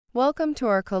Welcome to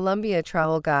our Colombia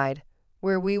travel guide,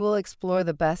 where we will explore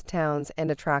the best towns and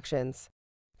attractions.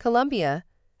 Colombia,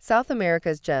 South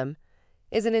America's gem,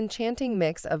 is an enchanting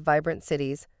mix of vibrant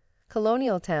cities,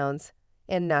 colonial towns,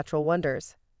 and natural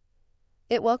wonders.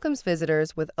 It welcomes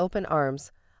visitors with open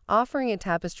arms, offering a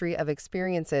tapestry of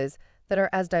experiences that are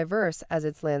as diverse as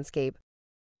its landscape.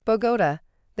 Bogota,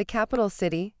 the capital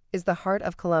city, is the heart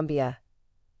of Colombia.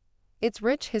 Its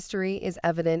rich history is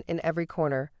evident in every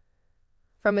corner,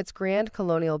 from its grand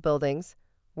colonial buildings,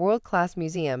 world-class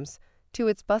museums, to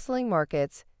its bustling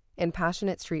markets and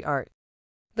passionate street art.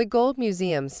 The Gold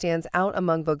Museum stands out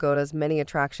among Bogota's many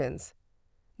attractions.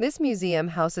 This museum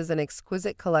houses an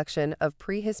exquisite collection of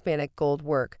pre-Hispanic gold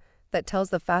work that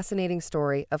tells the fascinating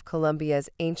story of Colombia's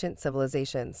ancient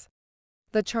civilizations.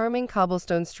 The charming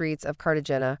cobblestone streets of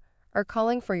Cartagena are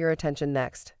calling for your attention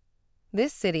next.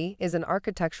 This city is an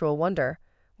architectural wonder,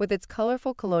 with its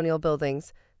colorful colonial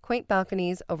buildings, quaint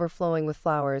balconies overflowing with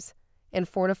flowers, and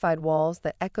fortified walls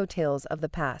that echo tales of the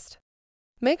past.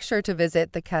 Make sure to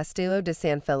visit the Castillo de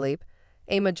San Felipe,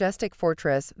 a majestic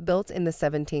fortress built in the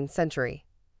 17th century.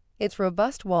 Its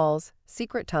robust walls,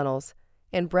 secret tunnels,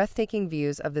 and breathtaking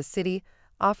views of the city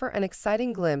offer an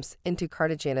exciting glimpse into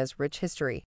Cartagena's rich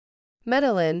history.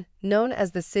 Medellín, known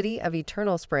as the City of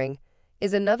Eternal Spring,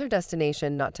 is another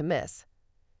destination not to miss.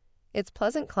 Its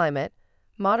pleasant climate,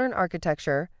 modern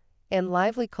architecture, and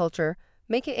lively culture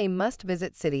make it a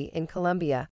must-visit city in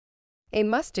Colombia. A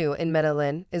must-do in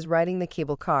Medellín is riding the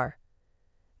cable car.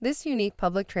 This unique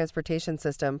public transportation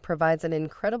system provides an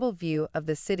incredible view of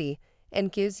the city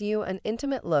and gives you an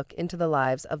intimate look into the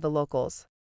lives of the locals.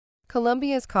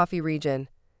 Colombia's coffee region,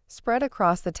 spread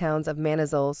across the towns of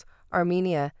Manizales,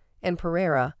 Armenia, and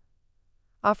Pereira,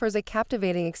 offers a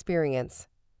captivating experience.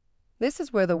 This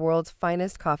is where the world's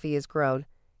finest coffee is grown,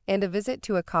 and a visit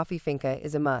to a coffee finca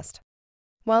is a must.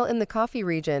 While in the coffee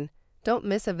region, don't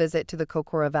miss a visit to the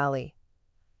Cocora Valley.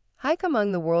 Hike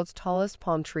among the world's tallest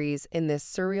palm trees in this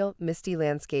surreal, misty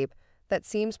landscape that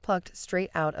seems plucked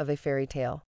straight out of a fairy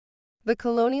tale. The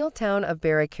colonial town of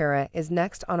Barichara is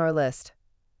next on our list.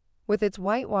 With its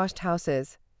whitewashed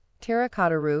houses,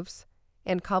 terracotta roofs,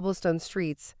 and cobblestone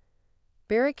streets,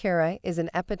 Barichara is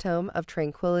an epitome of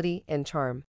tranquility and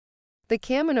charm. The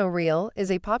Camino Real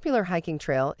is a popular hiking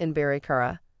trail in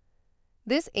Barichara.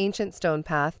 This ancient stone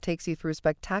path takes you through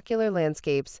spectacular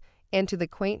landscapes and to the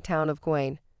quaint town of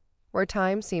Guain, where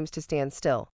time seems to stand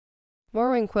still.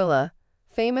 Barranquilla,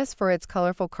 famous for its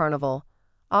colorful carnival,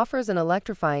 offers an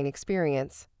electrifying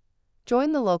experience.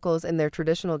 Join the locals in their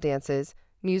traditional dances,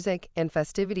 music, and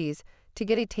festivities to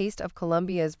get a taste of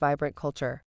Colombia's vibrant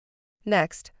culture.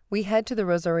 Next, we head to the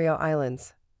Rosario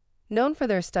Islands. Known for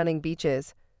their stunning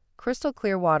beaches, crystal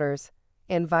clear waters,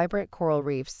 and vibrant coral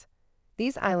reefs,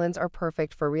 these islands are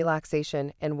perfect for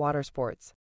relaxation and water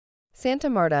sports.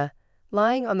 Santa Marta,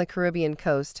 lying on the Caribbean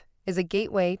coast, is a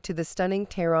gateway to the stunning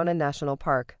Tayrona National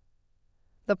Park.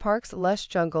 The park's lush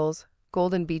jungles,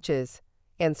 golden beaches,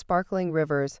 and sparkling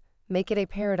rivers make it a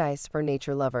paradise for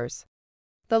nature lovers.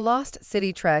 The Lost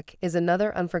City Trek is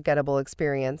another unforgettable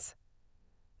experience.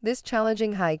 This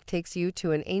challenging hike takes you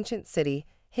to an ancient city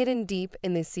hidden deep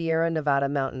in the Sierra Nevada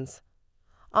mountains,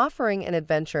 offering an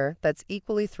adventure that's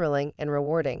equally thrilling and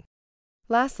rewarding.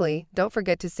 Lastly, don't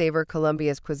forget to savor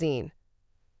Colombia's cuisine.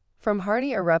 From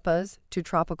hearty arepas to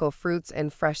tropical fruits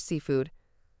and fresh seafood,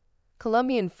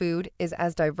 Colombian food is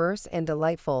as diverse and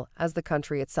delightful as the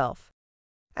country itself.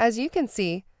 As you can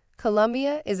see,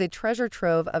 Colombia is a treasure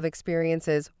trove of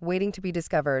experiences waiting to be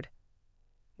discovered.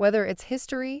 Whether it's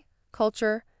history,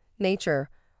 culture, nature,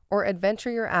 or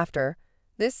adventure you're after,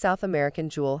 this South American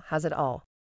jewel has it all.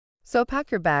 So pack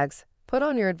your bags, put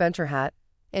on your adventure hat,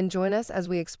 and join us as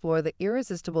we explore the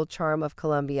irresistible charm of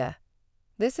Colombia.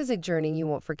 This is a journey you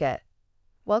won't forget.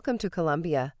 Welcome to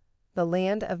Colombia, the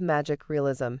land of magic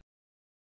realism.